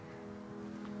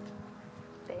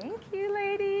Thank you,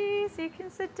 ladies. You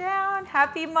can sit down.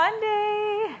 Happy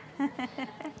Monday.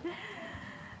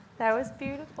 That was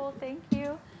beautiful. Thank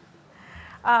you.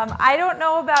 I don't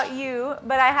know about you,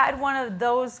 but I had one of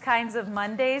those kinds of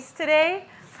Mondays today.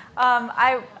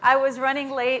 I was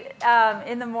running late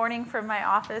in the morning from my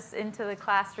office into the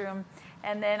classroom,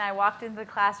 and then I walked into the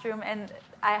classroom, and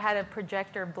I had a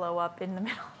projector blow up in the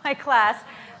middle of my class.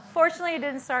 Fortunately, it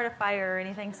didn't start a fire or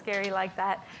anything scary like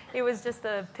that. It was just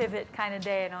a pivot kind of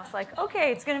day, and I was like,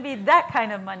 okay, it's going to be that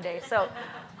kind of Monday. So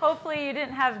hopefully you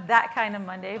didn't have that kind of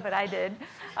Monday, but I did.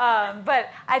 But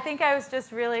I think I was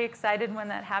just really excited when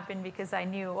that happened because I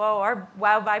knew, our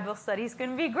WOW Bible study is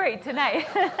going to be great tonight.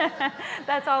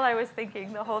 That's all I was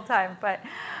thinking the whole time. But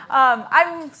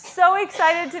I'm so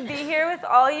excited to be here with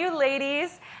all you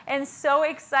ladies and so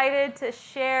excited to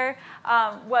share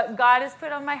what God has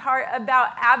put on my heart about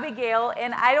Abigail.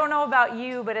 And I don't know about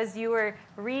you, but as you were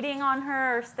reading on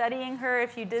her or studying her,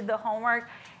 if you did the homework,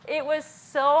 it was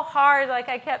so hard. Like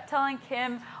I kept telling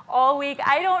Kim all week,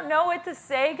 I don't know what to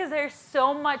say because there's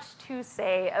so much to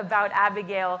say about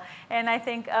Abigail. And I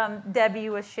think Debbie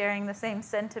was sharing the same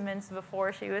sentiments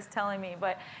before she was telling me.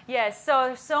 But yes,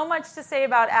 so much to say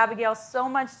about Abigail, so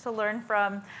much to learn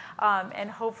from, and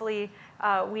hopefully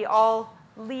we all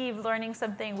leave learning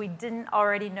something we didn't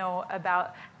already know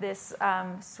about this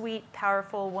sweet,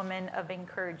 powerful woman of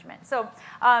encouragement. So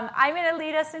I'm going to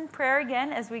lead us in prayer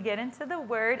again as we get into the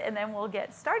Word, and then we'll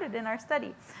get started in our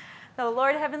study. So,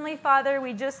 Lord, Heavenly Father,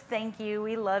 we just thank you.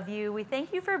 We love you. We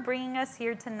thank you for bringing us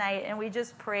here tonight, and we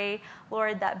just pray,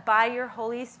 Lord, that by your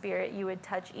Holy Spirit you would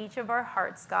touch each of our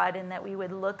hearts, God, and that we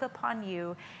would look upon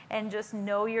you and just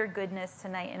know your goodness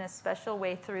tonight in a special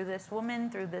way through this woman,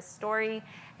 through this story.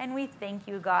 And we thank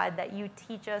you, God, that you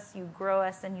teach us, you grow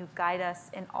us, and you guide us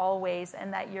in all ways,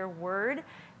 and that your word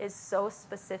is so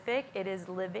specific. It is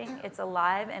living, it's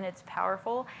alive, and it's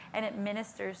powerful, and it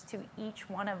ministers to each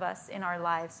one of us in our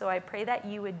lives. So I pray that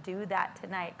you would do that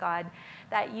tonight, God,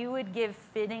 that you would give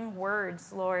fitting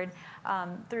words, Lord,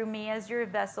 through me as your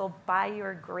vessel by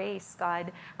your grace,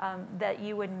 God, that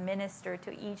you would minister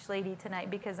to each lady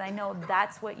tonight, because I know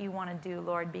that's what you want to do,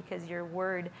 Lord, because your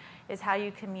word is how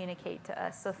you communicate to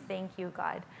us. So thank you,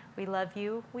 God. We love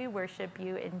you. We worship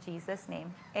you in Jesus'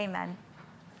 name. Amen.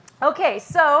 Okay,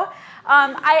 so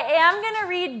I am going to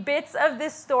read bits of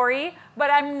this story, but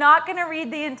I'm not going to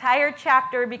read the entire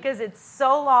chapter because it's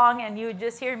so long and you would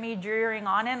just hear me drearing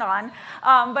on and on.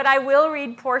 But I will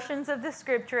read portions of the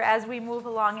scripture as we move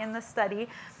along in the study.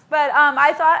 But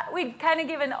I thought we'd kind of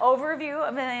give an overview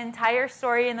of the entire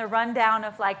story and the rundown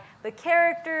of like the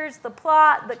characters, the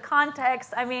plot, the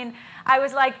context. I mean, I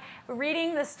was like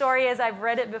reading the story as I've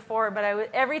read it before, but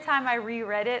every time I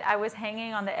reread it, I was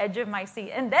hanging on the edge of my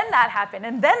seat. And then that happened,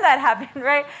 and then that happened,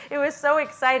 right? It was so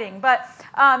exciting. But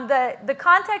the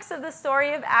context of the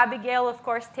story of Abigail, of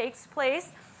course, takes place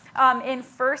in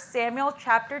 1 Samuel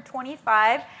chapter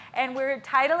 25, and we're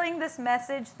titling this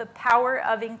message, The Power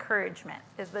of Encouragement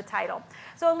is the title.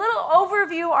 So a little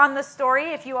overview on the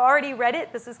story. If you already read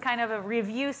it, this is kind of a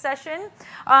review session.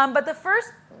 But the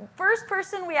first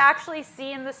person we actually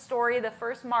see in the story, the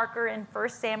first marker in 1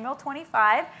 Samuel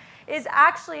 25, is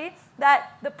actually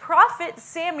that the prophet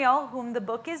Samuel, whom the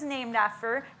book is named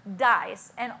after,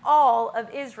 dies, and all of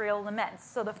Israel laments.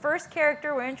 So the first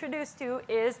character we're introduced to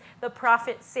is the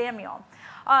prophet Samuel.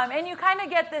 And you kind of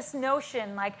get this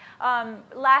notion, like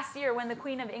last year when the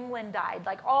Queen of England died,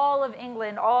 like all of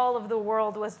England, all of the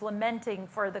world was lamenting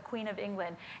for the Queen of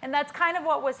England. And that's kind of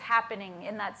what was happening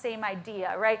in that same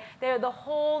idea, right? The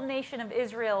whole nation of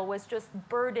Israel was just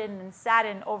burdened and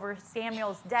saddened over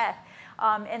Samuel's death.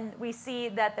 And we see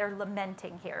that they're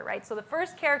lamenting here, right? So the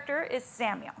first character is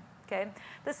Samuel, okay?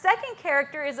 The second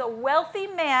character is a wealthy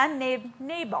man named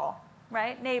Nabal,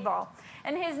 right? Nabal.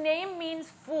 And his name means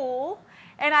fool.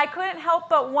 And I couldn't help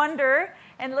but wonder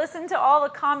and listen to all the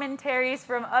commentaries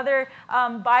from other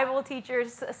Bible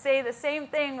teachers say the same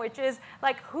thing, which is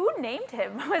like, who named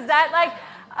him? Was that like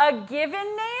a given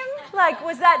name? Like,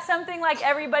 was that something like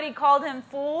everybody called him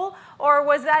fool? Or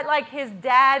was that like his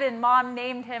dad and mom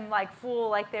named him like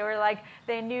fool? Like they were like,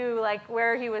 they knew like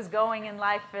where he was going in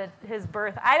life at his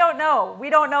birth. I don't know. We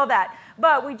don't know that.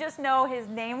 But we just know his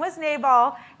name was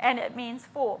Nabal and it means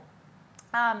fool.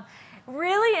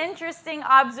 Really interesting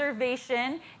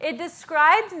observation. It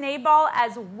describes Nabal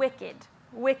as wicked,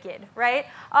 right?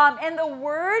 And the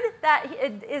word that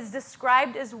is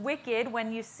described as wicked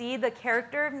when you see the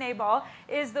character of Nabal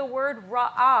is the word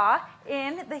ra'ah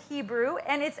in the Hebrew,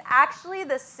 and it's actually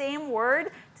the same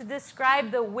word to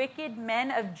describe the wicked men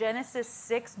of Genesis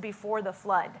 6 before the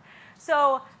flood.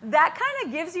 So that kind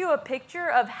of gives you a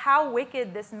picture of how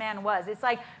wicked this man was. It's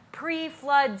like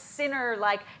pre-flood sinner,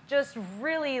 like just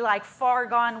really like far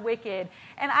gone wicked.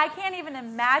 And I can't even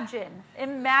imagine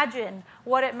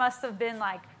what it must have been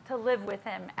like to live with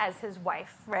him as his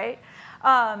wife, right?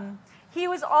 He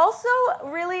was also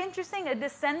really interesting, a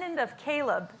descendant of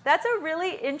Caleb. That's a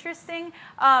really interesting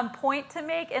point to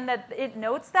make, and that it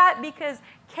notes that because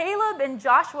Caleb and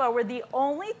Joshua were the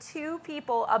only two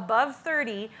people above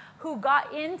 30 who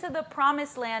got into the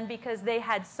promised land because they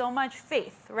had so much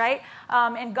faith, right?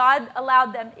 And God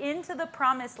allowed them into the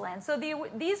promised land. So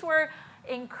these were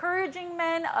encouraging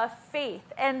men of faith,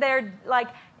 and they're like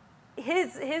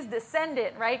his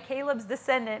descendant, right? Caleb's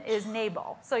descendant is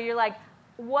Nabal. So you're like,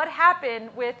 what happened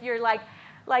with your like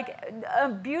a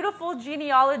beautiful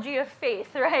genealogy of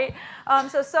faith, right?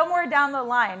 So somewhere down the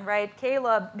line, right,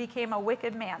 Caleb became a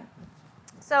wicked man.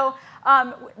 So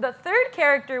the third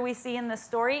character we see in the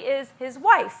story is his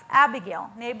wife, Abigail,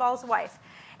 Nabal's wife.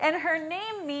 And her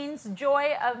name means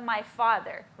joy of my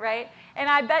father, right? And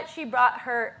I bet she brought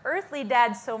her earthly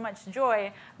dad so much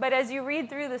joy. But as you read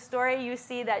through the story, you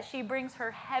see that she brings her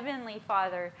heavenly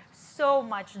father so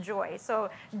much joy.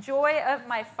 So joy of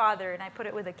my father, and I put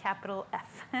it with a capital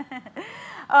F.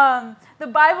 The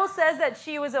Bible says that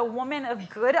she was a woman of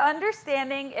good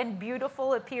understanding and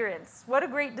beautiful appearance. What a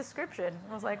great description.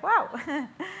 I was like, wow.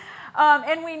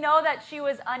 And we know that she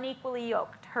was unequally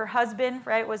yoked. Her husband,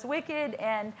 right, was wicked,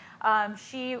 and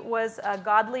she was a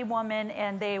godly woman,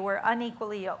 and they were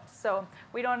unequally yoked. So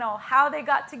we don't know how they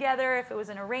got together, if it was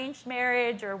an arranged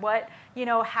marriage or what,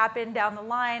 happened down the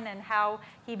line and how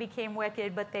he became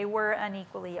wicked, but they were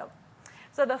unequally yoked.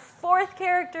 So the fourth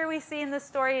character we see in this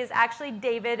story is actually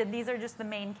David, and these are just the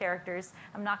main characters.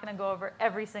 I'm not going to go over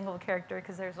every single character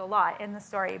because there's a lot in the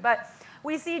story. But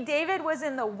we see David was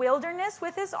in the wilderness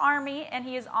with his army, and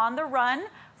he is on the run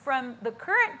from the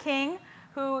current king,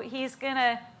 who he's going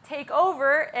to take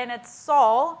over, and it's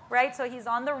Saul, right? So he's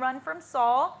on the run from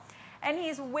Saul, and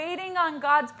he's waiting on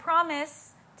God's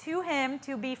promise to him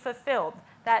to be fulfilled,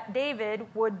 that David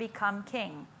would become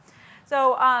king.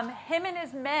 So him and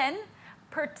his men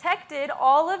protected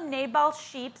all of Nabal's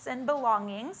sheep and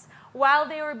belongings while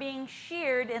they were being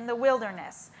sheared in the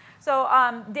wilderness.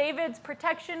 So David's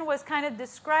protection was kind of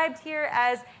described here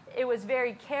as it was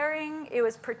very caring, it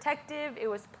was protective, it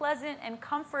was pleasant and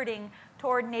comforting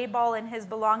toward Nabal and his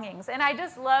belongings. And I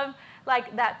just love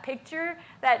like that picture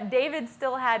that David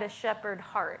still had a shepherd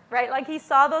heart, right? Like he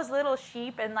saw those little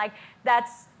sheep, and like that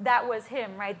was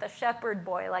him, right? The shepherd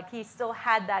boy. Like he still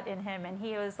had that in him, and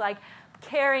he was like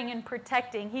caring and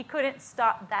protecting. He couldn't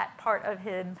stop that part of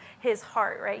his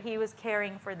heart, right? He was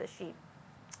caring for the sheep.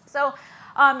 So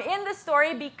in the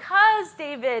story, because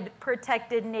David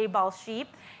protected Nabal's sheep,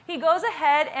 he goes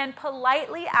ahead and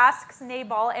politely asks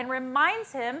Nabal and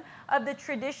reminds him of the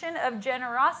tradition of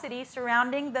generosity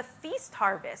surrounding the feast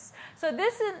harvest. So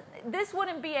this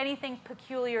wouldn't be anything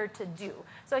peculiar to do.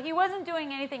 So he wasn't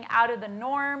doing anything out of the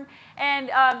norm. And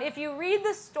if you read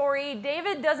the story,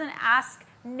 David doesn't ask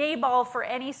Nabal for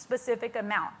any specific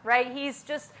amount, right? He's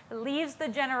just leaves the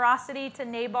generosity to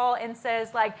Nabal and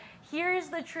says, like, here's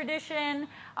the tradition.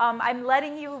 I'm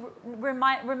letting you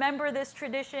remember this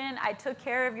tradition. I took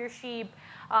care of your sheep.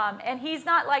 And he's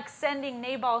not like sending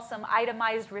Nabal some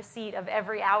itemized receipt of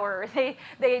every hour.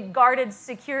 They guarded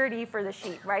security for the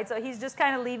sheep, right? So he's just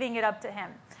kind of leaving it up to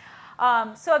him.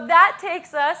 So that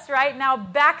takes us right now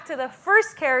back to the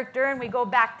first character, and we go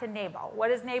back to Nabal. What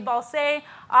does Nabal say?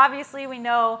 Obviously, we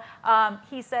know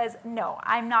he says, no,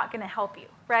 I'm not going to help you,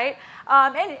 right?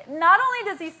 And not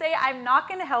only does he say, I'm not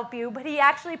going to help you, but he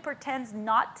actually pretends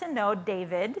not to know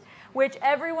David, which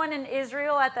everyone in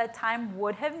Israel at that time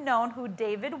would have known who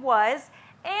David was.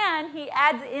 And he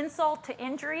adds insult to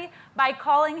injury by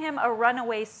calling him a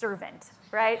runaway servant,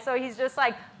 right? So he's just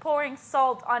like pouring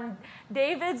salt on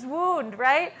David's wound,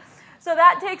 right? So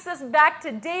that takes us back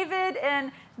to David,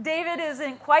 and David is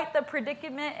in quite the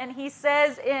predicament, and he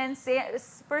says in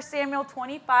 1 Samuel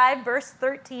 25, verse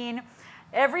 13,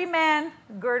 every man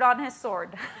gird on his sword.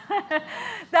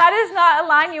 That is not a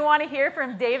line you want to hear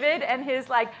from David and his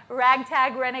like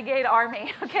ragtag renegade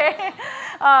army, okay?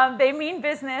 They mean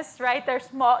business, right?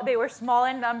 They were small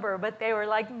in number, but they were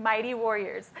like mighty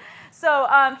warriors. So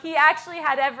he actually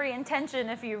had every intention,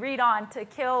 if you read on, to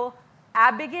kill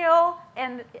Abigail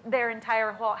and their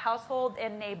entire household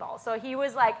and Nabal. So he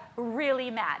was like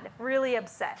really mad, really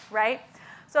upset, right?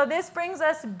 So this brings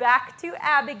us back to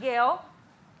Abigail.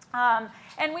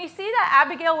 And we see that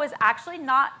Abigail was actually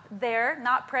not there,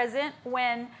 not present,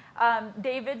 when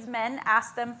David's men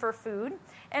asked them for food.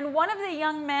 And one of the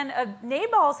young men of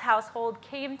Nabal's household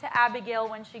came to Abigail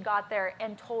when she got there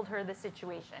and told her the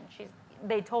situation.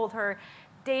 They told her,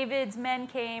 David's men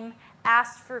came,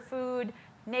 asked for food.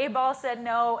 Nabal said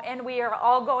no, and we are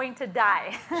all going to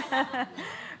die.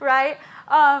 Right?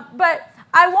 But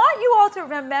I want you all to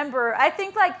remember, I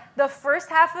think like the first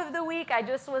half of the week, I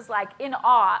just was like in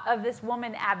awe of this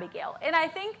woman, Abigail. And I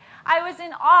think I was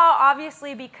in awe,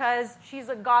 obviously, because she's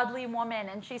a godly woman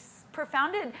and she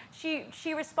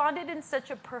responded in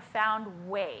such a profound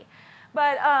way.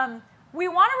 But we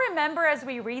want to remember as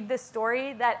we read this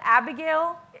story that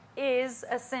Abigail is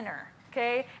a sinner.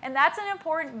 Okay? And that's an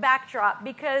important backdrop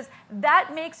because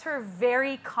that makes her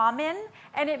very common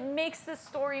and it makes the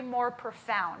story more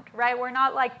profound, right? We're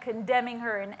not like condemning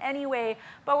her in any way,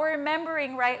 but we're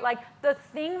remembering, right, like the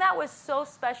thing that was so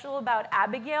special about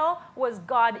Abigail was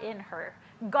God in her.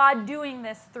 God doing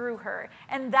this through her.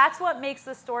 And that's what makes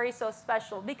the story so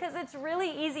special because it's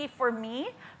really easy for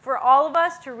me, for all of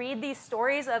us to read these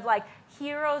stories of like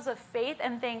heroes of faith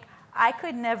and think, I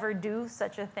could never do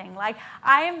such a thing. Like,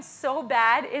 I am so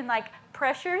bad in like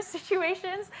pressure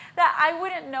situations that I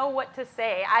wouldn't know what to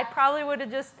say. I probably would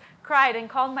have just cried and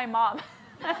called my mom.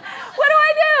 What do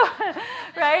I do?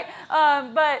 Right?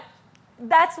 But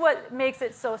that's what makes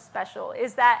it so special,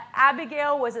 is that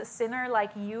Abigail was a sinner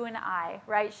like you and I,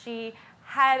 right? She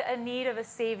had a need of a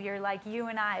savior like you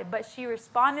and I, but she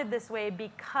responded this way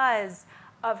because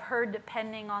of her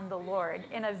depending on the Lord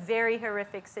in a very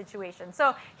horrific situation.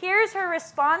 So here's her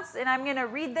response, and I'm going to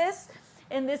read this.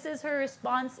 And this is her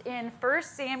response in 1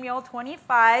 Samuel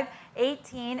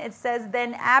 25:18. It says,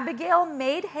 Then Abigail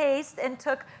made haste and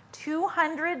took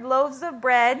 200 loaves of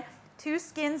bread, 2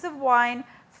 skins of wine,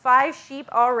 5 sheep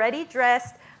already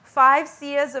dressed, 5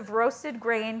 seahs of roasted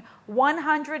grain,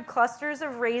 100 clusters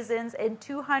of raisins, and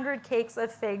 200 cakes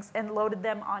of figs, and loaded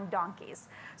them on donkeys.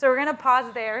 So we're going to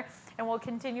pause there, and we'll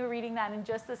continue reading that in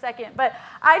just a second. But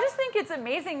I just think it's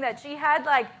amazing that she had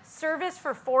like service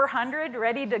for 400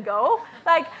 ready to go.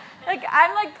 Like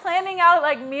I'm like planning out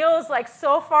like meals like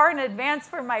so far in advance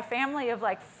for my family of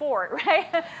like 4,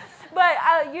 right?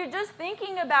 But you're just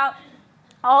thinking about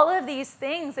all of these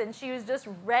things, and she was just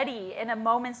ready in a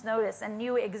moment's notice and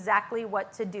knew exactly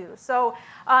what to do. So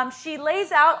she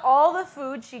lays out all the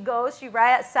food. She goes, she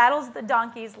saddles the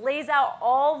donkeys, lays out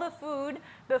all the food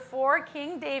before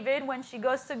King David when she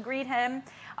goes to greet him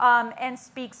and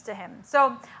speaks to him.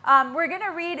 So we're going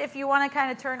to read, if you want to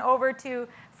kind of turn over to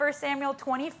 1 Samuel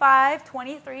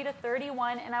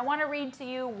 25:23-31, and I want to read to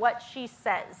you what she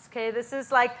says. Okay, this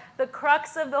is like the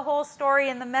crux of the whole story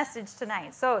and the message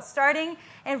tonight. So starting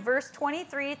in verse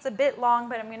 23, it's a bit long,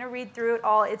 but I'm going to read through it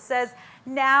all. It says,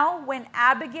 Now when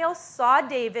Abigail saw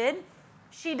David,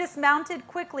 she dismounted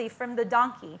quickly from the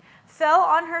donkey, fell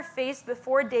on her face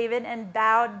before David, and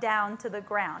bowed down to the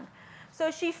ground. So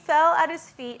she fell at his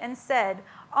feet and said,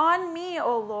 On me,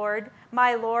 O Lord,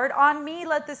 my Lord, on me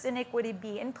let this iniquity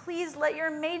be. And please let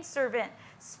your maidservant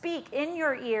speak in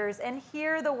your ears and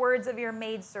hear the words of your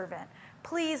maidservant.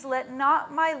 Please let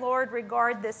not my Lord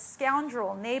regard this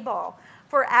scoundrel Nabal.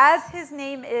 For as his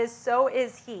name is, so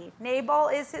is he. Nabal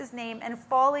is his name, and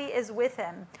folly is with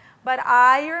him. But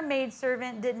I, your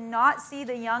maidservant, did not see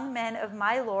the young men of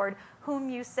my Lord whom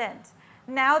you sent.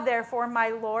 Now therefore, my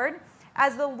Lord,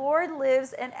 as the Lord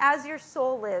lives and as your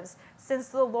soul lives, since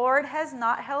the Lord has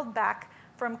not held back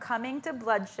from coming to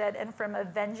bloodshed and from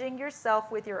avenging yourself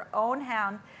with your own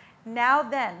hand, now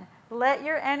then, let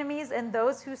your enemies and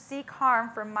those who seek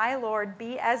harm for my Lord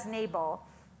be as Nabal.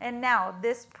 And now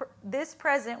this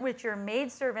present which your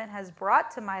maidservant has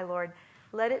brought to my Lord,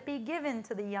 let it be given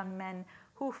to the young men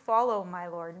who follow my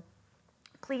Lord.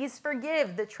 Please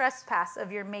forgive the trespass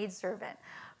of your maidservant,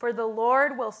 for the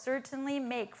Lord will certainly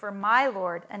make for my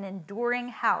Lord an enduring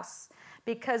house,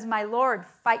 because my Lord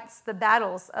fights the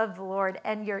battles of the Lord,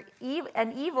 and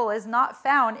evil is not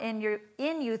found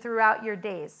in you throughout your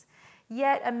days.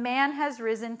 Yet a man has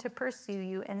risen to pursue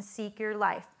you and seek your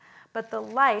life, but the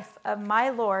life of my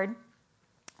Lord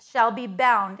shall be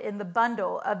bound in the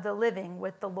bundle of the living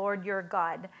with the Lord your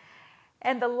God.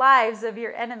 And the lives of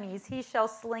your enemies he shall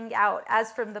sling out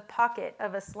as from the pocket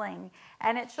of a sling.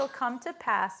 And it shall come to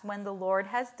pass when the Lord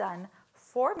has done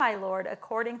for my Lord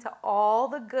according to all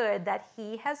the good that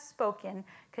he has spoken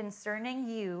concerning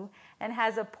you, and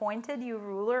has appointed you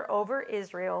ruler over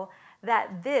Israel,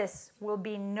 that this will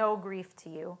be no grief to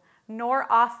you, nor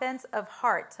offense of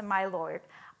heart to my Lord,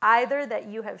 either that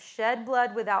you have shed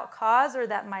blood without cause, or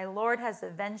that my Lord has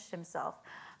avenged himself.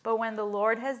 But when the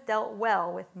Lord has dealt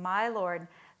well with my Lord,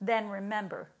 then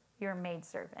remember your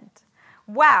maidservant.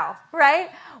 Wow, right?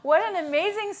 What an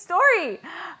amazing story.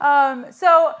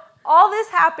 So all this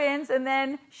happens, and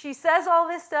then she says all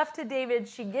this stuff to David.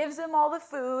 She gives him all the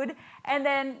food, and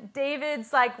then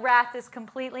David's wrath is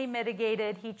completely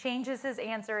mitigated. He changes his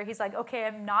answer. He's like, okay,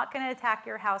 I'm not going to attack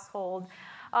your household.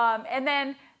 And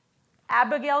then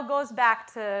Abigail goes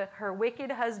back to her wicked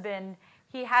husband.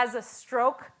 He has a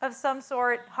stroke of some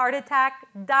sort, heart attack,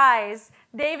 dies.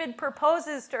 David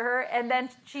proposes to her, and then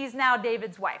she's now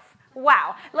David's wife.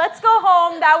 Wow. Let's go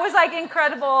home. That was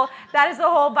incredible. That is the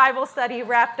whole Bible study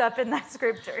wrapped up in that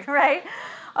scripture, right?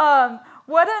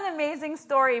 What an amazing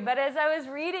story. But as I was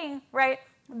reading, right,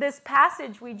 this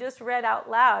passage we just read out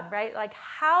loud, right?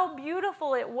 How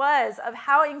beautiful it was, of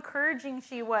how encouraging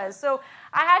she was. So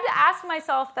I had to ask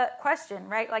myself that question,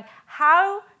 right?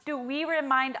 How do we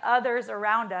remind others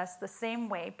around us the same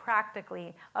way,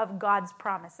 practically, of God's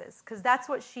promises? Because that's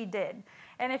what she did.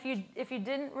 And if you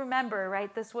didn't remember,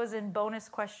 right, this was in bonus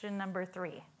question number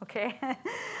 3, okay?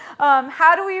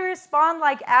 How do we respond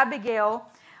like Abigail,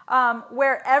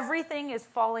 where everything is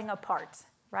falling apart?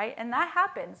 Right? And that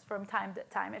happens from time to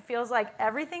time. It feels like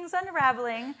everything's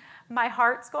unraveling. My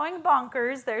heart's going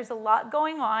bonkers. There's a lot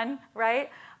going on, right?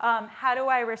 How do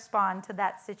I respond to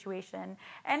that situation?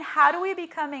 And how do we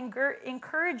become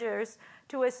encouragers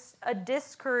to a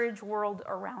discouraged world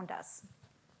around us?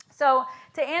 So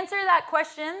to answer that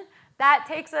question, that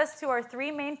takes us to our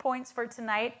 3 main points for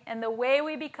tonight. And the way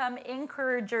we become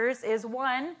encouragers is,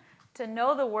 1, to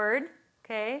know the word,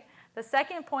 okay? The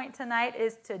second point tonight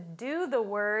is to do the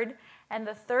word. And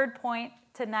the third point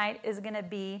tonight is going to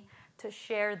be to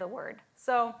share the word.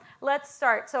 So let's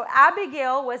start. So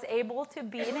Abigail was able to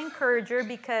be an encourager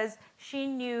because she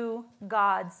knew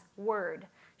God's word.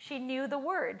 She knew the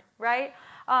word, right?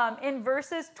 In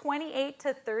verses 28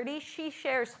 to 30, she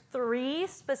shares 3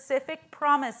 specific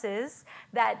promises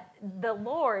that the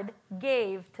Lord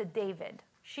gave to David.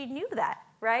 She knew that,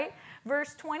 right?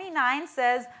 Verse 29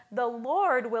 says, the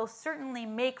Lord will certainly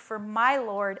make for my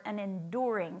Lord an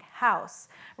enduring house,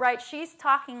 right? She's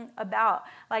talking about,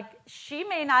 she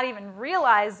may not even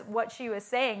realize what she was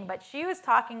saying, but she was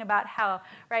talking about how,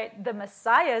 right, the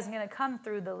Messiah is going to come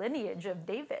through the lineage of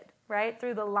David, right?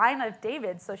 Through the line of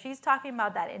David. So she's talking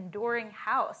about that enduring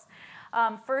house.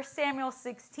 1 Samuel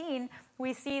 16,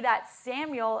 we see that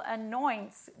Samuel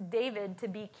anoints David to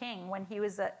be king when he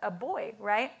was a boy,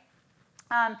 right?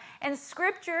 And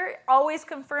Scripture always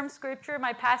confirms Scripture.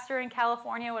 My pastor in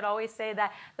California would always say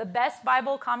that the best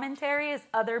Bible commentary is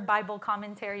other Bible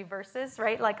commentary verses,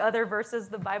 right? Other verses,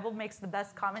 the Bible makes the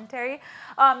best commentary.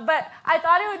 But I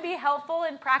thought it would be helpful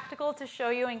and practical to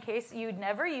show you in case you'd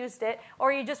never used it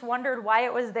or you just wondered why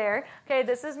it was there. Okay,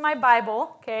 this is my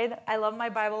Bible. Okay, I love my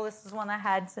Bible. This is one I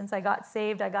had since I got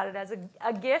saved. I got it as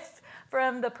a gift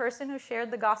from the person who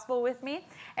shared the gospel with me.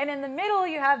 And in the middle,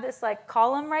 you have this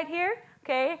column right here.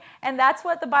 Okay, and that's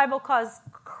what the Bible calls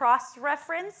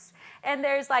cross-reference. And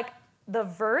there's the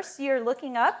verse you're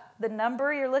looking up, the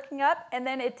number you're looking up, and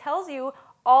then it tells you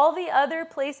all the other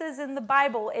places in the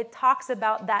Bible it talks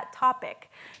about that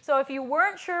topic. So if you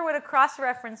weren't sure what a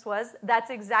cross-reference was, that's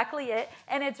exactly it.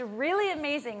 And it's really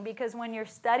amazing because when you're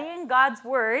studying God's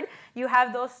Word, you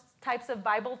have those types of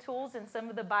Bible tools in some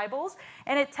of the Bibles,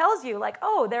 and it tells you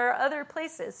oh, there are other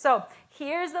places. So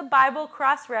here's the Bible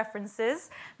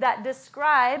cross-references that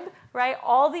describe, right,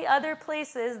 all the other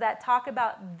places that talk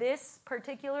about this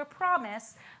particular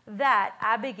promise that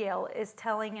Abigail is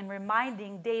telling and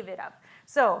reminding David of.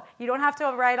 So you don't have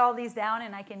to write all these down,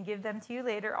 and I can give them to you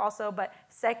later also, but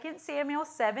 2 Samuel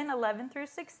 7, 11 through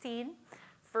 16,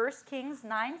 1 Kings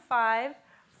 9, 5,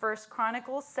 1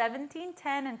 Chronicles 17,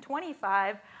 10 and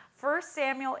 25, 1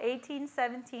 Samuel 18,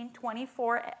 17,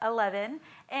 24, 11,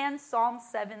 and Psalm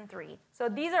 7, 3. So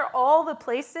these are all the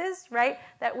places, right,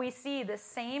 that we see the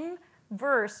same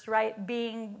verse, right,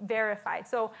 being verified.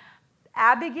 So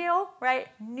Abigail, right,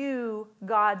 knew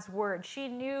God's word. She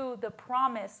knew the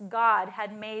promise God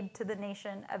had made to the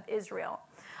nation of Israel.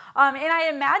 And I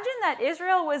imagine that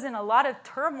Israel was in a lot of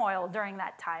turmoil during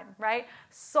that time, right?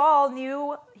 Saul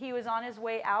knew he was on his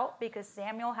way out because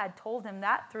Samuel had told him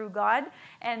that through God.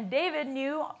 And David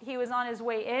knew he was on his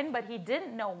way in, but he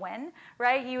didn't know when,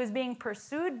 right? He was being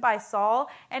pursued by Saul,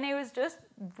 and it was just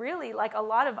really a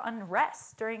lot of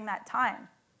unrest during that time.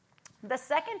 The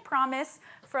second promise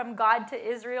from God to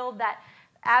Israel that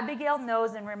Abigail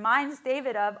knows and reminds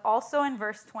David of, also in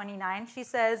verse 29. She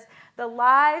says, "The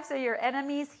lives of your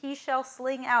enemies he shall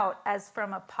sling out as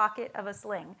from a pocket of a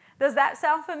sling." Does that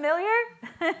sound familiar?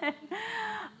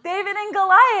 David and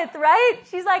Goliath, right?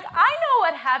 She's like, I know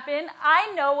what happened.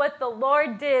 I know what the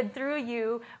Lord did through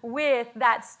you with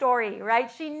that story, right?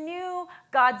 She knew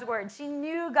God's word. She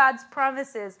knew God's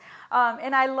promises.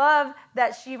 And I love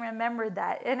that she remembered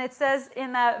that. And it says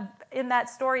in that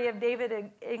story of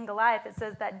David and Goliath, it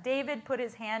says that David put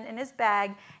his hand in his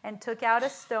bag and took out a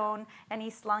stone, and he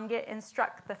slung it and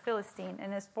struck the Philistine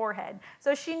in his forehead.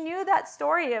 So she knew that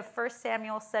story of 1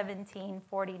 Samuel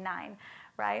 17:49,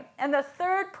 right? And the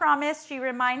third promise she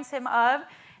reminds him of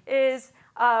is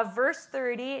verse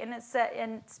 30, and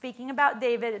and speaking about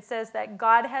David, it says that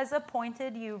God has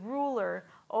appointed you ruler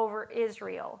over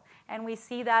Israel. And we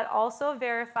see that also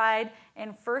verified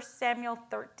in 1 Samuel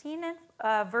 13,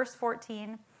 verse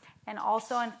 14, and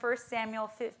also in 1 Samuel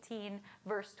 15,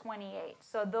 verse 28.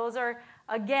 So those are,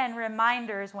 again,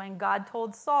 reminders when God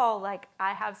told Saul, like,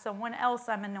 I have someone else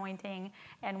I'm anointing,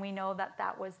 and we know that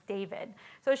that was David.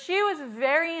 So she was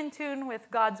very in tune with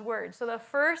God's word. So the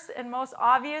first and most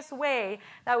obvious way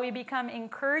that we become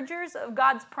encouragers of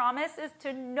God's promise is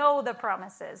to know the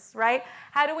promises, right?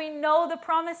 How do we know the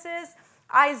promises?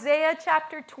 Isaiah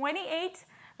chapter 28,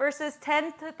 verses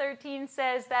 10 to 13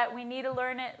 says that we need to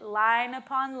learn it line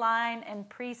upon line and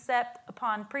precept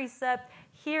upon precept,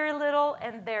 here a little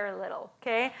and there a little,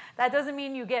 okay? That doesn't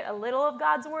mean you get a little of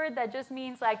God's word. That just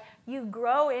means like you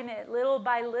grow in it little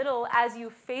by little as you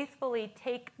faithfully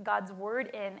take God's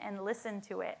word in and listen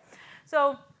to it.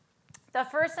 So the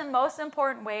first and most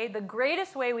important way, the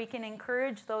greatest way we can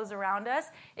encourage those around us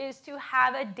is to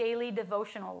have a daily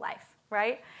devotional life,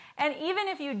 right? And even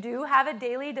if you do have a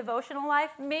daily devotional life,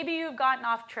 maybe you've gotten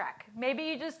off track. Maybe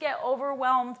you just get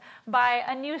overwhelmed by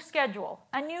a new schedule,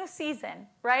 a new season,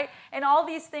 right? And all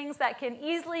these things that can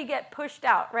easily get pushed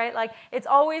out, right? Like it's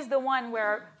always the one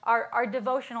where our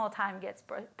devotional time gets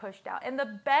pushed out. And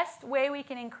the best way we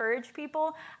can encourage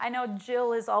people, I know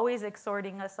Jill is always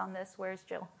exhorting us on this. Where's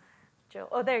Jill? Jill.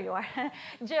 Oh, there you are.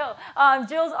 Jill.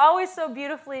 Jill's always so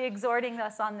beautifully exhorting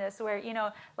us on this where,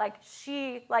 like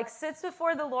she sits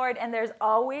before the Lord and there's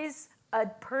always a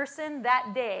person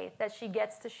that day that she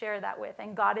gets to share that with.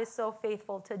 And God is so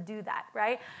faithful to do that,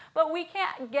 right? But we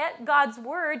can't get God's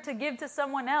word to give to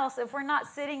someone else if we're not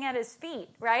sitting at his feet,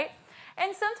 right?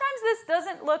 And sometimes this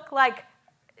doesn't look like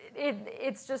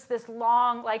it's just this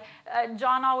long,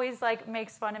 John always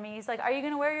makes fun of me. He's like, are you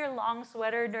going to wear your long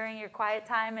sweater during your quiet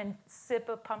time and sip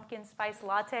a pumpkin spice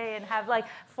latte and have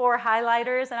 4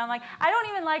 highlighters? And I'm like, I don't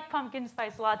even like pumpkin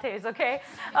spice lattes, okay?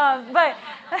 But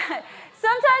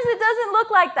sometimes it doesn't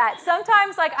look like that.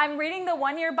 Sometimes I'm reading the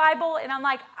 1-year Bible and I'm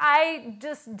like, I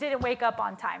just didn't wake up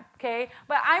on time, okay?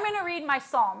 But I'm going to read my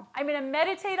psalm. I'm going to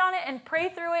meditate on it and pray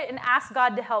through it and ask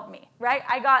God to help me, right?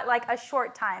 I got a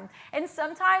short time. And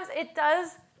sometimes it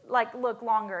does look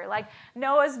longer.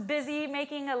 Noah's busy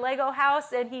making a Lego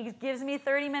house and he gives me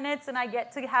 30 minutes and I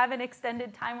get to have an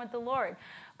extended time with the Lord.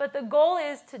 But the goal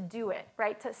is to do it,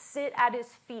 right? To sit at his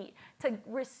feet, to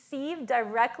receive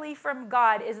directly from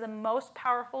God is the most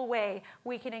powerful way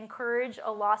we can encourage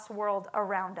a lost world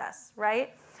around us,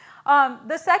 right?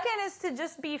 The second is to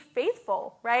just be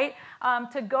faithful, right?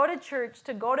 To go to church,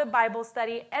 to go to Bible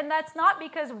study. And that's not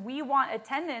because we want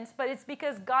attendance, but it's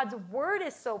because God's word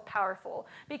is so powerful,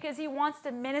 because he wants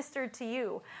to minister to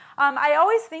you. I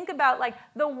always think about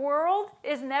the world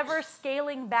is never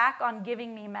scaling back on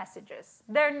giving me messages.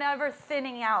 They're never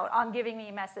thinning out on giving me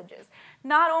messages.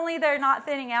 Not only they're not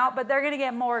thinning out, but they're going to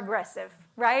get more aggressive,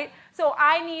 right? So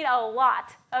I need a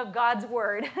lot of God's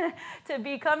word to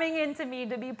be coming into me,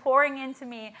 to be pouring into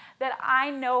me, that I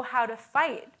know how to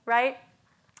fight, right?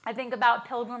 I think about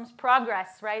Pilgrim's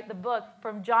Progress, right? The book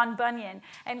from John Bunyan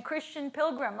and Christian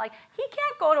Pilgrim. He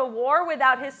can't go to war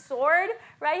without his sword,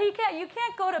 right? You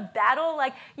can't go to battle.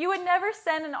 You would never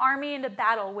send an army into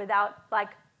battle without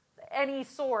any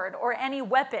sword or any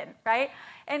weapon, right?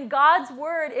 And God's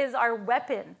word is our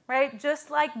weapon, right? Just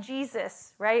like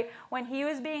Jesus, right? When he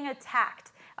was being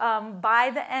attacked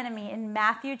by the enemy in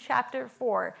Matthew chapter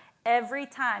 4, every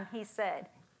time he said,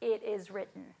 "It is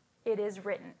written." It is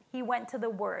written. He went to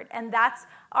the word. And that's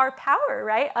our power,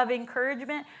 right? Of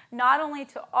encouragement, not only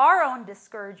to our own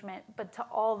discouragement, but to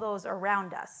all those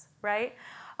around us, right?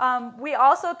 We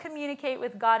also communicate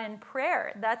with God in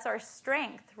prayer. That's our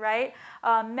strength, right?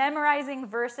 Memorizing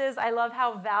verses. I love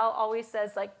how Val always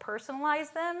says,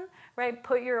 personalize them, right?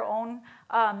 Put your own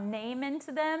name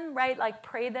into them, right?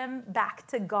 Pray them back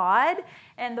to God.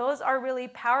 And those are really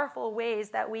powerful ways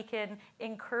that we can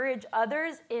encourage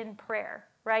others in prayer,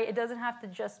 right? It doesn't have to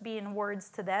just be in words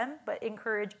to them, but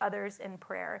encourage others in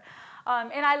prayer.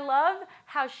 And I love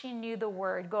how she knew the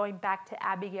word, going back to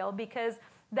Abigail, because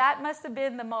that must have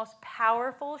been the most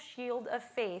powerful shield of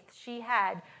faith she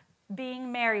had,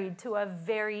 being married to a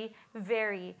very,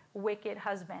 very wicked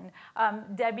husband.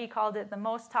 Debbie called it the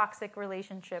most toxic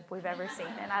relationship we've ever seen,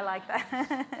 and I like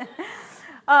that.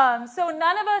 So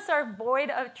none of us are void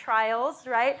of trials,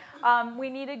 right? We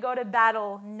need to go to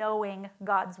battle knowing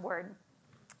God's word.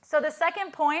 So the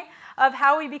second point of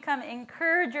how we become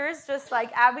encouragers, just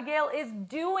like Abigail, is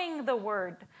doing the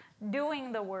word.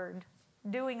 Doing the word.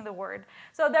 Doing the word.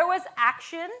 So there was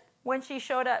action when she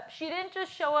showed up. She didn't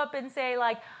just show up and say,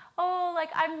 like, oh, like,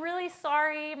 I'm really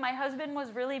sorry. My husband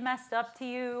was really messed up to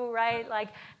you, right? Like,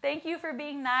 thank you for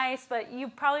being nice, but you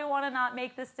probably want to not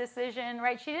make this decision,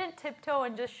 right? She didn't tiptoe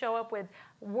and just show up with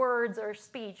words or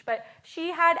speech, but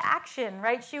she had action,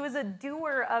 right? She was a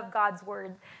doer of God's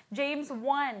word. James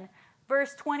 1,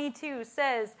 verse 22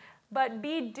 says, but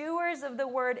be doers of the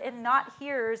word and not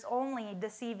hearers only,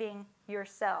 deceiving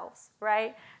yourselves,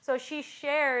 right? So she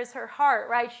shares her heart,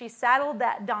 right? She saddled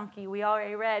that donkey, we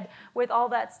already read, with all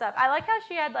that stuff. I like how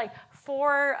she had like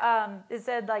 4, it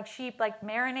said like sheep like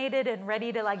marinated and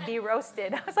ready to like be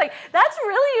roasted. I was like, that's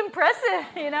really impressive,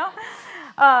 you know?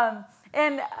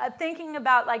 And thinking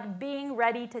about like being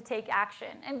ready to take action.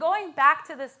 And going back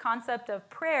to this concept of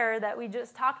prayer that we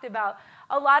just talked about,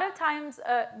 a lot of times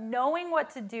knowing what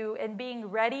to do and being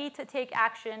ready to take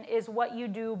action is what you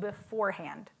do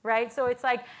beforehand, right? So it's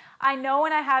like, I know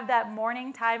when I have that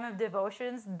morning time of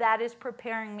devotions, that is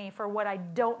preparing me for what I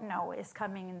don't know is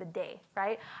coming in the day,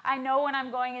 right? I know when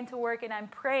I'm going into work and I'm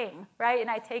praying, right? And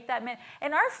I take that minute,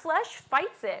 and our flesh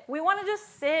fights it. We want to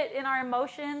just sit in our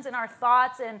emotions and our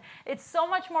thoughts, and it's so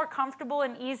much more comfortable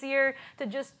and easier to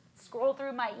just scroll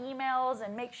through my emails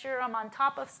and make sure I'm on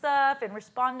top of stuff and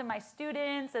respond to my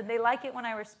students, and they like it when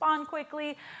I respond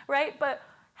quickly, right? But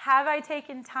have I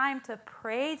taken time to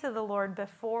pray to the Lord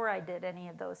before I did any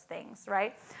of those things,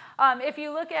 right? If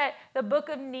you look at the book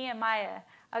of Nehemiah,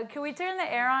 can we turn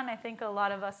the air on? I think a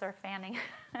lot of us are fanning.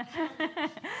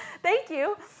 Thank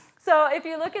you. So if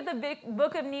you look at the big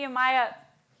book of Nehemiah,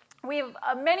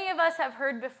 many of us have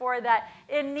heard before that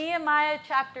in Nehemiah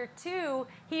chapter 2,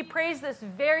 he prays this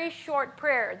very short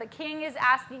prayer. The king is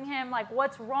asking him, like,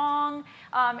 what's wrong?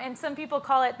 And some people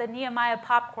call it the Nehemiah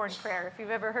popcorn prayer, if you've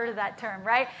ever heard of that term,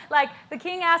 right? Like, the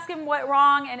king asked him what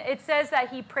wrong, and it says that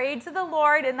he prayed to the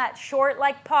Lord in that short,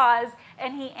 like, pause,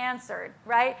 and he answered,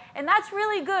 right? And that's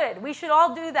really good. We should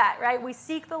all do that, right? We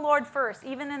seek the Lord first,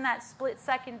 even in that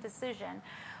split-second decision.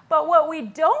 But what we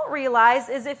don't realize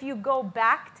is if you go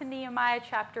back to Nehemiah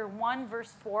chapter 1,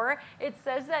 verse 4, it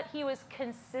says that he was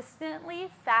consistently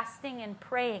fasting and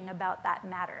praying about that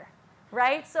matter,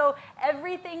 right? So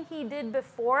everything he did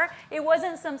before, it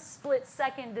wasn't some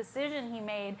split-second decision he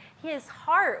made. His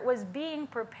heart was being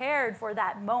prepared for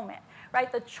that moment,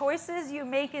 right? The choices you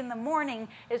make in the morning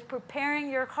is preparing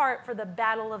your heart for the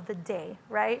battle of the day,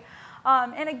 right?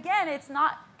 And again, it's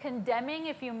not condemning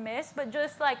if you miss, but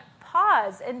just like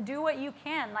pause and do what you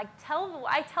can. Like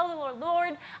I tell the Lord,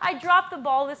 Lord, I dropped the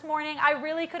ball this morning. I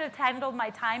really could have handled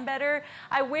my time better.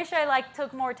 I wish I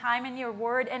took more time in your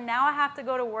word, and now I have to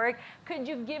go to work. Could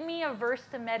you give me a verse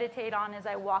to meditate on as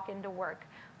I walk into work?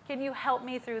 Can you help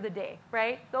me through the day,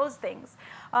 right? Those things.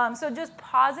 So just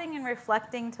pausing and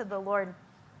reflecting to the Lord.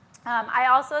 I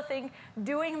also think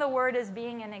doing the word as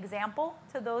being an example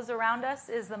to those around us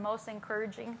is the most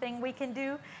encouraging thing we can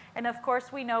do. And of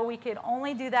course, we know we can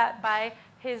only do that by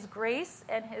his grace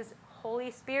and his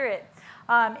Holy Spirit.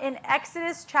 In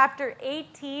Exodus chapter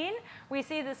 18, we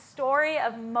see the story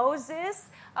of Moses,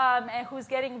 who's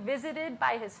getting visited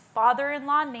by his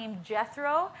father-in-law named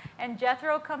Jethro. And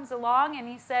Jethro comes along and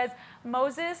he says,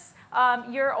 Moses,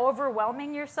 you're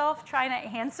overwhelming yourself trying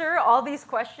to answer all these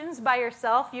questions by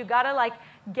yourself. You got to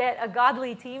get a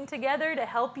godly team together to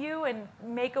help you and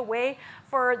make a way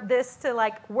for this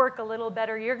to work a little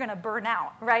better. You're going to burn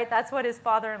out, right? That's what his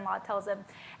father-in-law tells him.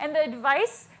 And the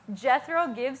advice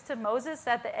Jethro gives to Moses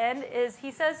at the end is, he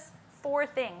says 4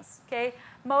 things, okay?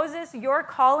 Moses, your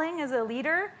calling as a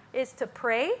leader is to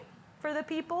pray for the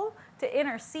people, to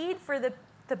intercede for the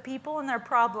people and their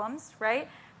problems, right?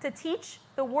 To teach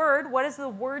the word. What does the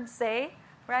word say,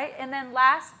 right? And then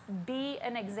last, be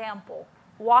an example.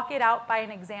 Walk it out by an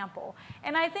example.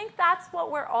 And I think that's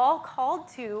what we're all called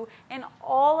to in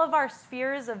all of our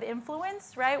spheres of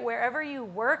influence, right? Wherever you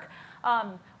work,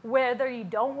 whether you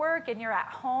don't work and you're at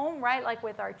home, right, like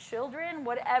with our children,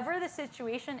 whatever the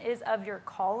situation is of your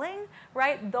calling,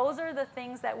 right, those are the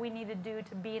things that we need to do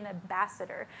to be an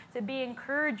ambassador, to be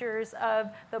encouragers of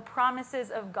the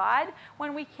promises of God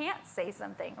when we can't say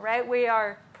something, right? We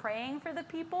are praying for the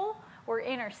people, we're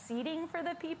interceding for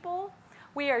the people,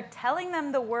 we are telling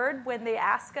them the word when they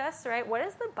ask us, right? What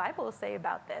does the Bible say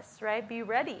about this, right? Be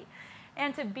ready.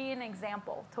 And to be an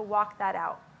example, to walk that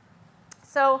out.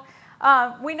 So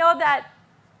we know that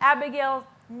Abigail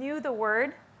knew the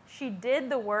word. She did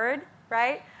the word,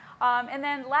 right? And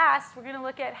then last, we're going to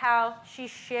look at how she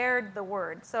shared the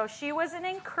word. So she was an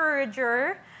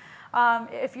encourager.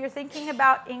 If you're thinking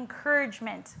about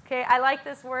encouragement, okay, I like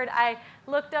this word. I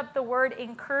looked up the word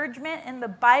encouragement in the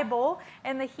Bible,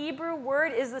 and the Hebrew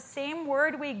word is the same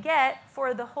word we get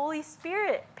for the Holy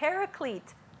Spirit,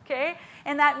 paraclete. Okay?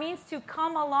 And that means to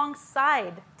come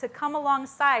alongside, to come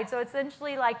alongside. So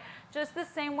essentially, like, just the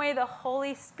same way the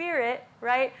Holy Spirit,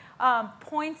 right,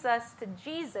 points us to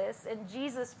Jesus, and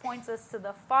Jesus points us to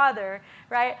the Father,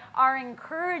 right? Our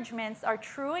encouragements, our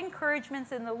true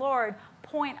encouragements in the Lord,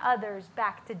 point others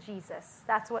back to Jesus.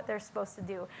 That's what they're supposed to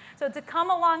do. So to come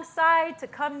alongside, to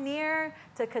come near,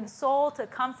 to console, to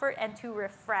comfort, and to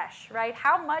refresh, right?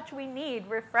 How much we need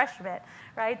refreshment,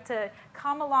 right? To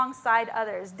come alongside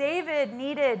others. David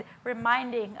needed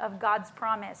reminding of God's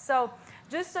promise. So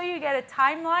just so you get a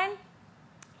timeline,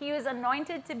 he was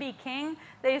anointed to be king,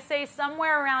 they say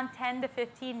somewhere around 10 to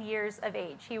 15 years of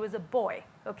age. He was a boy,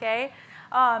 okay?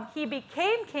 He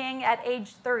became king at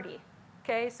age 30.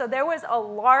 Okay, so there was a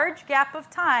large gap of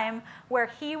time where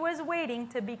he was waiting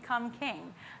to become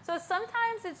king. So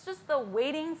sometimes it's just the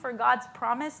waiting for God's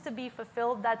promise to be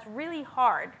fulfilled that's really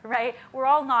hard, right? We're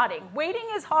all nodding. Waiting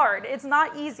is hard. It's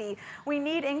not easy. We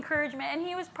need encouragement. And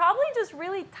he was probably just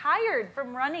really tired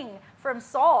from running from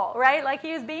Saul, right? Like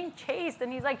he was being chased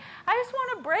and he's like, I just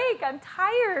want a break. I'm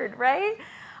tired, right?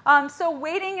 So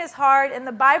waiting is hard, and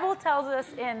the Bible tells us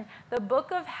in the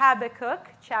book of Habakkuk,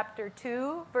 chapter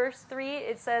 2, verse 3,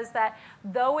 it says that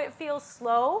though it feels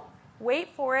slow, wait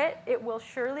for it, it will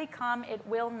surely come, it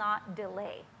will not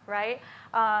delay, right?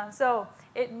 So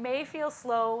it may feel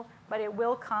slow, but it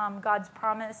will come. God's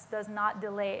promise does not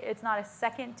delay. It's not a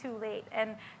second too late.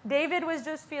 And David was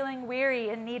just feeling weary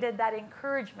and needed that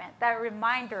encouragement, that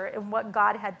reminder in what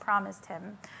God had promised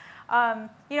him.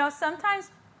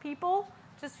 Sometimes people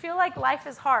just feel like life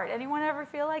is hard. Anyone ever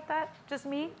feel like that? Just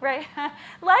me, right?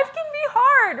 Life can be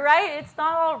hard, right? It's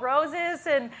not all roses,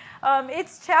 and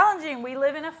it's challenging. We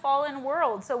live in a fallen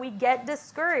world, so we get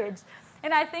discouraged.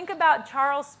 And I think about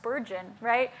Charles Spurgeon,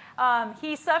 right?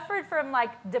 He suffered from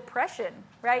like depression,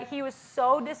 right? He was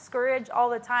so discouraged all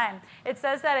the time. It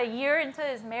says that a year into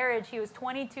his marriage, he was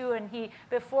 22, and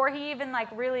before he even like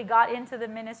really got into the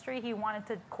ministry, he wanted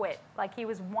to quit. Like he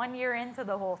was 1 year into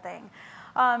the whole thing.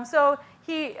 So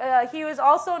he was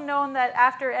also known that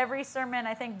after every sermon,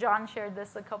 I think John shared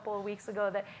this a couple of weeks ago,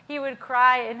 that he would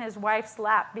cry in his wife's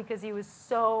lap because he was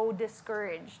so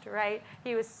discouraged, right?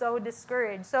 He was so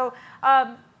discouraged. So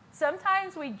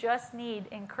sometimes we just need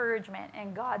encouragement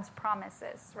and God's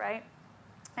promises, right?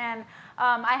 And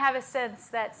I have a sense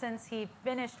that since he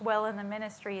finished well in the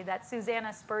ministry, that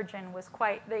Susanna Spurgeon was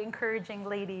quite the encouraging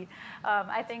lady.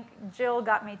 I think Jill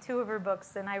got me 2 of her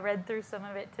books, and I read through some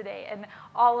of it today. And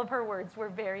all of her words were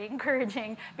very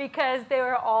encouraging because they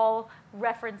were all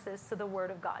references to the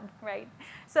Word of God, right?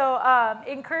 So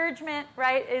encouragement,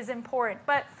 right, is important.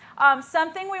 But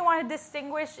something we want to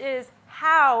distinguish is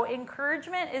how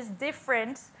encouragement is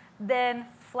different than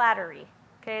flattery.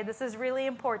 Okay, this is really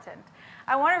important.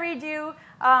 I want to read you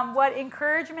what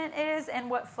encouragement is and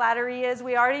what flattery is.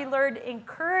 We already learned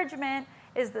encouragement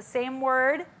is the same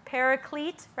word,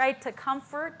 paraclete, right? To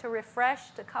comfort, to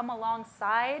refresh, to come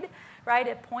alongside, right?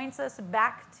 It points us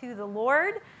back to the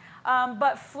Lord.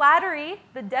 But flattery,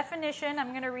 the definition, I'm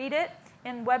going to read it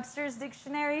in Webster's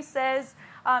dictionary, says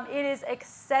it is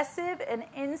excessive and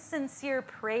insincere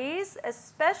praise,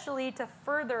 especially to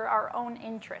further our own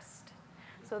interest.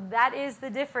 So that is the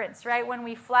difference, right? When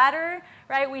we flatter,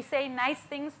 right, we say nice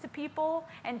things to people,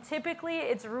 and typically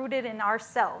it's rooted in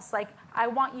ourselves. Like, I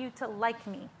want you to like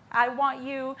me. I want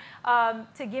you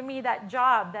to give me that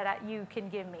job that you can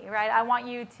give me, right? I want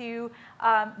you to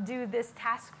do this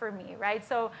task for me, right?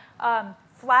 So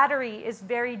flattery is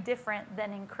very different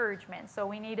than encouragement. So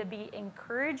we need to be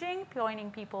encouraging,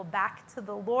 pointing people back to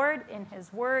the Lord in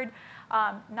His Word,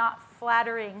 not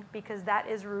flattering, because that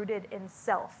is rooted in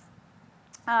self.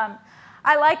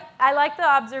 I like the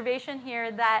observation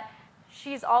here that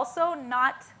she's also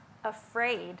not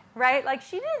afraid, right? Like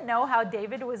she didn't know how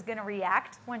David was going to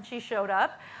react when she showed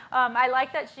up. I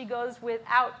like that she goes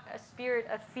without a spirit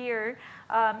of fear,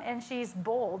 and she's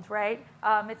bold, right?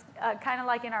 It's kind of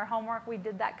like in our homework, we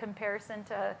did that comparison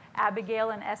to Abigail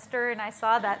and Esther, and I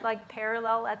saw that like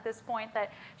parallel at this point,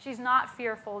 that she's not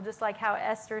fearful, just like how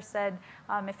Esther said,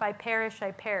 if I perish,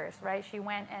 I perish, right? She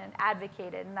went and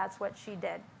advocated, and that's what she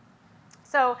did.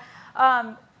 So,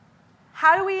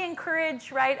 how do we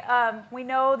encourage, right? We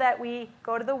know that we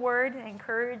go to the Word,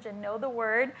 encourage and know the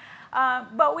Word,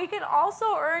 but we can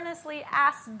also earnestly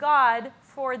ask God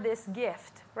for this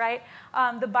gift, right?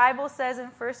 The Bible says in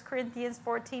 1 Corinthians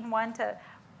 14:1 to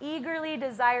eagerly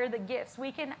desire the gifts.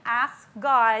 We can ask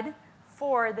God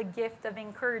for the gift of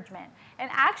encouragement. And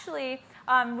actually,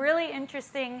 really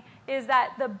interesting is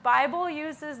that the Bible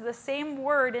uses the same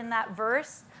word in that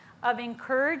verse of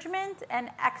encouragement and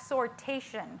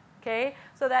exhortation. Okay,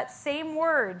 so that same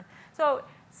word. So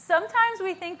sometimes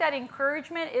we think that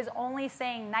encouragement is only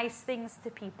saying nice things to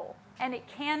people, and it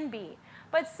can be.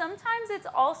 But sometimes it's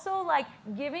also like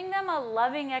giving them a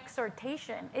loving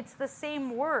exhortation. It's the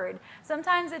same word.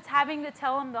 Sometimes it's having to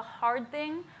tell them the hard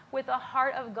thing with a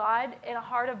heart of God and a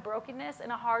heart of brokenness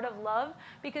and a heart of love,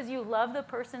 because you love the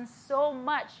person so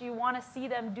much you want to see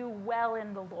them do well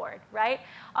in the Lord, right?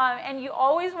 And you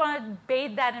always want to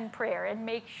bathe that in prayer and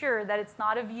make sure that it's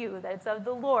not of you, that it's of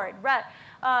the Lord, right?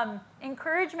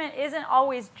 Encouragement isn't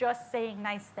always just saying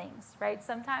nice things, right?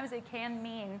 Sometimes it can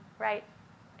mean, right,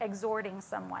 exhorting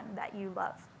someone that you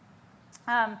love.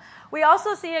 We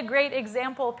also see a great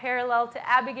example parallel to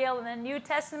Abigail in the New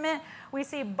Testament. We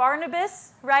see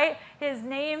Barnabas, right? His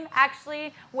name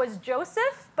actually was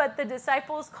Joseph, but the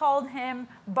disciples called him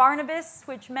Barnabas,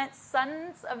 which meant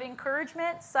sons of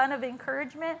encouragement, son of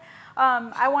encouragement.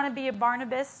 I want to be a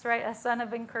Barnabas, right? A son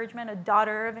of encouragement, a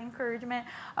daughter of encouragement.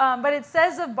 But it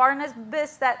says of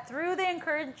Barnabas that through the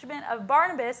encouragement of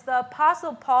Barnabas, the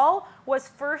Apostle Paul was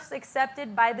first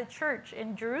accepted by the church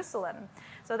in Jerusalem.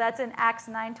 So that's in Acts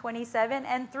 9:27.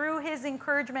 And through his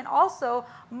encouragement also,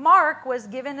 Mark was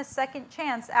given a second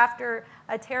chance after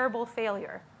a terrible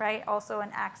failure, right? Also in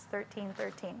Acts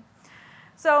 13:13.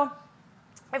 So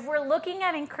if we're looking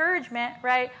at encouragement,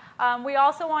 right, we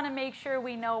also want to make sure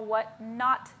we know what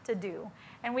not to do.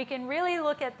 And we can really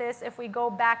look at this if we go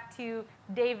back to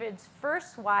David's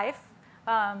first wife,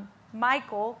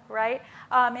 Michal, right?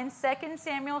 In 2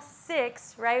 Samuel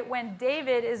 6, right, when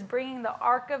David is bringing the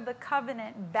Ark of the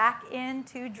Covenant back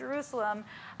into Jerusalem,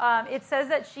 it says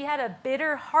that she had a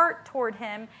bitter heart toward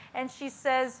him, and she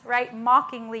says, right,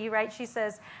 mockingly, right, she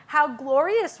says, how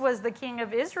glorious was the king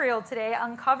of Israel today,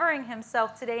 uncovering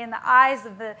himself today in the eyes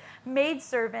of the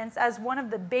maidservants, as one of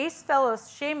the base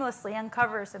fellows shamelessly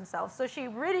uncovers himself. So she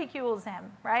ridicules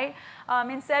him, right?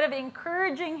 Instead of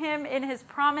encouraging him in his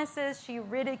promises, she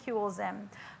ridicules him.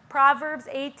 Proverbs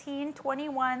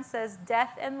 18:21 says,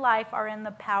 death and life are in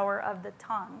the power of the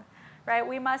tongue. Right?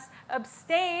 We must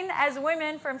abstain as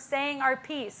women from saying our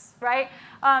piece, right?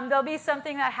 There'll be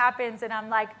something that happens and I'm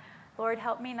like, Lord,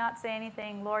 help me not say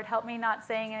anything. Lord, help me not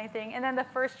saying anything. And then the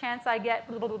first chance I get,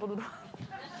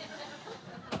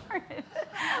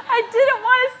 I didn't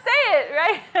want to say it,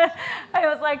 right? I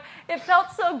was like, it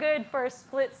felt so good for a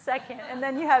split second. And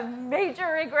then you have major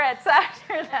regrets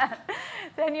after that.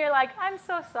 Then you're like, I'm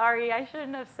so sorry. I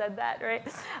shouldn't have said that, right?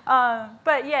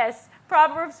 But yes,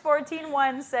 Proverbs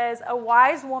 14:1 says, a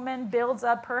wise woman builds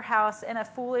up her house and a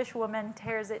foolish woman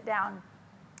tears it down.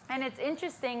 And it's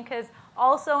interesting because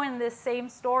also in this same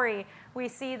story, we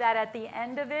see that at the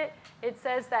end of it, it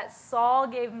says that Saul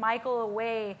gave Michal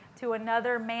away to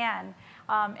another man.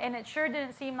 And it sure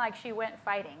didn't seem like she went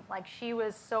fighting. Like she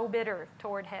was so bitter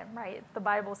toward him, right? The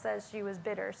Bible says she was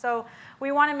bitter. So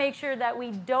we want to make sure that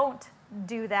we don't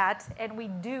do that and we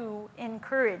do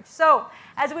encourage. So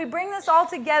as we bring this all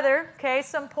together, okay,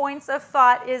 some points of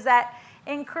thought is that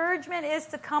encouragement is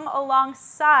to come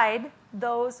alongside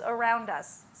those around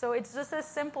us. So it's just as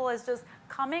simple as just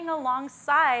coming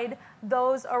alongside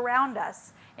those around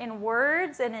us in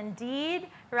words and in deed,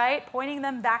 right? Pointing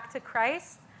them back to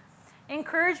Christ.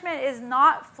 Encouragement is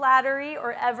not flattery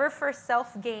or ever for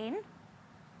self-gain.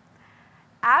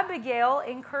 Abigail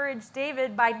encouraged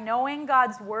David by knowing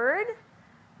God's word,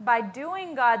 by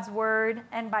doing God's word,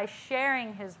 and by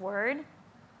sharing his word.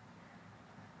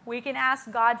 We can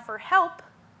ask God for help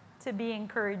to be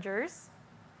encouragers.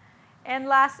 And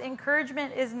last,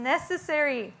 encouragement is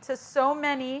necessary to so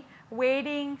many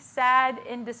waiting, sad,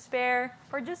 in despair,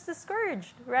 or just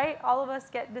discouraged, right? All of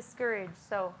us get discouraged.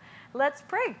 So let's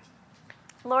pray.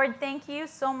 Lord, thank you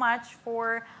so much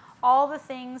for all the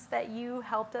things that you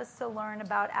helped us to learn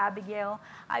about Abigail.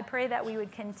 I pray that we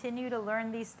would continue to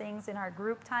learn these things in our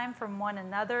group time from one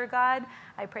another, God.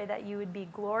 I pray that you would be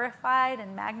glorified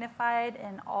and magnified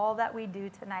in all that we do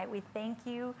tonight. We thank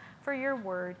you for your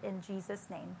word. In Jesus'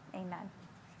 name, amen.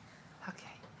 Okay.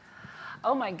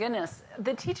 Oh my goodness.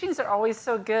 The teachings are always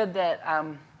so good that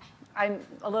I'm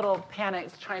a little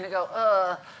panicked trying to go,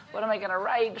 what am I going to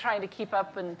write, trying to keep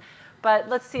up. But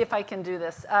let's see if I can do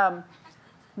this.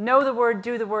 Know the word,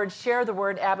 do the word, share the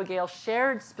word. Abigail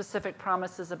shared specific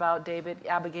promises about David.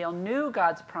 Abigail knew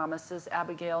God's promises.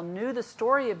 Abigail knew the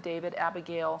story of David.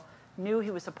 Abigail knew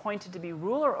he was appointed to be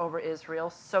ruler over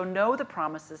Israel. So know the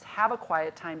promises. Have a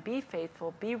quiet time. Be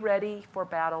faithful. Be ready for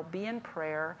battle. Be in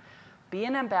prayer. Be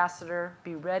an ambassador,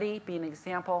 be ready, be an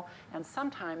example, and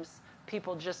sometimes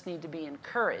people just need to be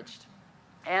encouraged.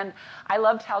 And I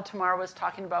loved how Tamara was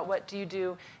talking about what do you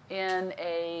do in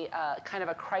a kind of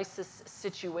a crisis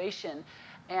situation.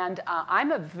 And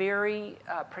I'm a very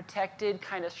protected,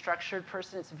 kind of structured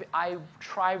person. I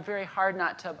try very hard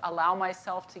not to allow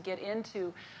myself to get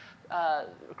into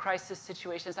crisis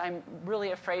situations. I'm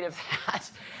really afraid of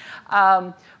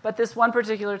that. But this one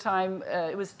particular time,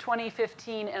 it was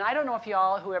 2015, and I don't know if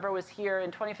y'all, whoever was here,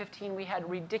 in 2015 we had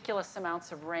ridiculous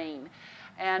amounts of rain.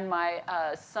 And my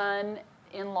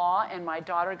son-in-law and my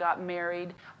daughter got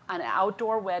married on an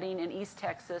outdoor wedding in East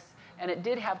Texas, and it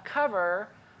did have cover,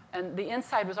 and the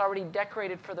inside was already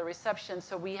decorated for the reception,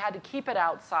 so we had to keep it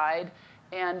outside.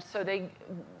 And so they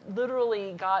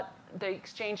literally they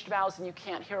exchanged vows, and you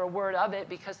can't hear a word of it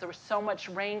because there was so much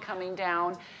rain coming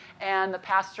down. And the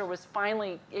pastor was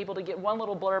finally able to get one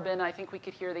little blurb in. I think we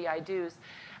could hear the I do's.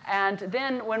 And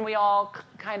then when we all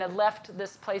kind of left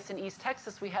this place in East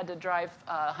Texas, we had to drive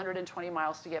 120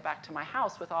 miles to get back to my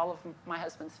house with all of my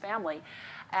husband's family.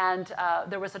 And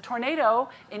there was a tornado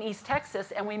in East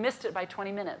Texas, and we missed it by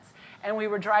 20 minutes. And we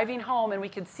were driving home, and we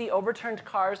could see overturned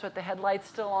cars with the headlights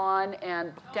still on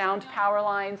and downed power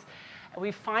lines. And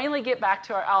we finally get back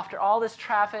to after all this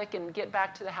traffic, and get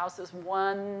back to the house is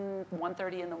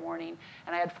 1:30 in the morning,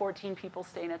 and I had 14 people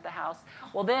staying at the house.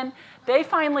 Well, then they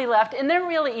finally left, and they're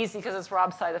really easy because it's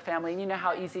Rob's side of the family, and you know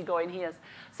how easygoing he is.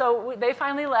 So they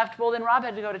finally left. Well, then Rob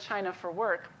had to go to China for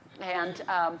work, and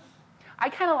I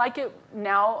kind of like it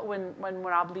now when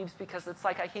Rob leaves because it's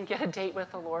like I can get a date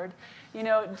with the Lord. You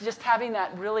know, just having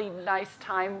that really nice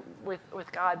time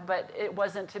with God, but it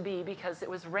wasn't to be because it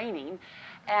was raining.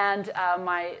 And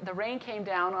the rain came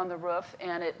down on the roof,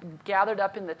 and it gathered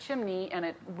up in the chimney,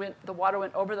 and the water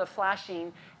went over the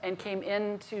flashing and came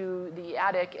into the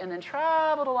attic, and then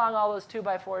traveled along all those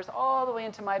 2x4s all the way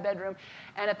into my bedroom.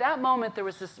 And at that moment, there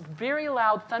was this very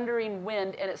loud thundering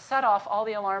wind, and it set off all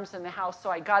the alarms in the house.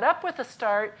 So I got up with a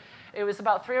start. It was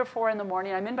about 3 or 4 in the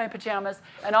morning. I'm in my pajamas,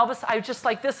 and all of a sudden, I was just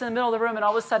like this in the middle of the room, and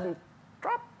all of a sudden,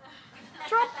 drop,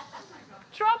 drop,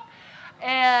 drop.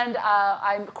 And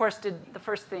I, of course, did the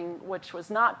first thing, which was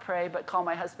not pray, but call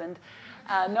my husband,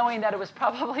 knowing that it was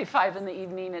probably 5 in the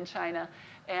evening in China.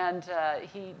 And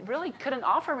he really couldn't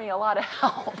offer me a lot of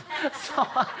help.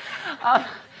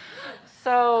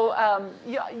 So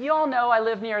you all know I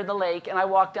live near the lake, and I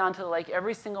walk down to the lake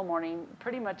every single morning,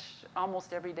 pretty much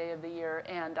almost every day of the year.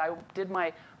 And I did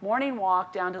my morning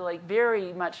walk down to the lake,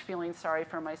 very much feeling sorry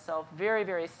for myself, very,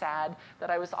 very sad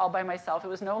that I was all by myself. It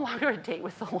was no longer a date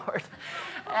with the Lord.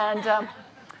 And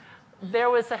there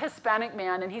was a Hispanic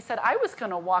man, and he said, I was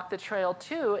going to walk the trail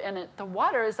too, and the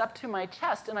water is up to my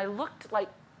chest. And I looked like,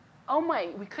 oh my,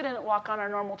 we couldn't walk on our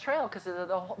normal trail because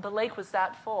the lake was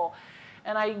that full.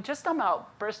 And I just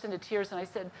about burst into tears, and I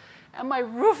said, and my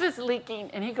roof is leaking.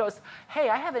 And he goes, hey,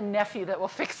 I have a nephew that will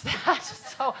fix that.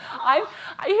 So I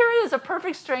hear he is a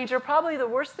perfect stranger, probably the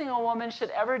worst thing a woman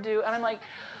should ever do. And I'm like,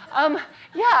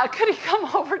 yeah, could he come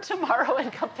over tomorrow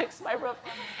and come fix my roof?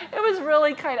 It was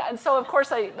really kind of, and so of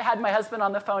course I had my husband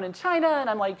on the phone in China, and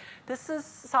I'm like, this is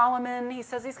Solomon. He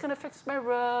says he's going to fix my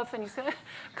roof, and he's going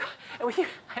to,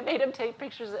 I made him take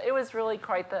pictures. It was really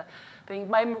quite the thing.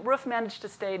 My roof managed to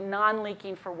stay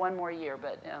non-leaking for 1 more year,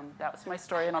 but that was my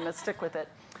story, and I'm going to stick with it.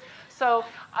 So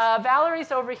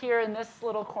Valerie's over here in this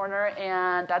little corner,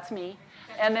 and that's me.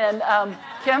 And then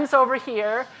Kim's over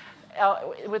here.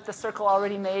 With the circle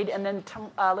already made, and then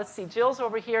let's see, Jill's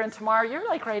over here, and Tamara, you're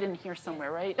like right in here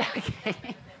somewhere, right? Okay.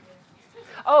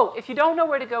 Oh, if you don't know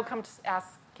where to go, come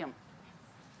ask Kim.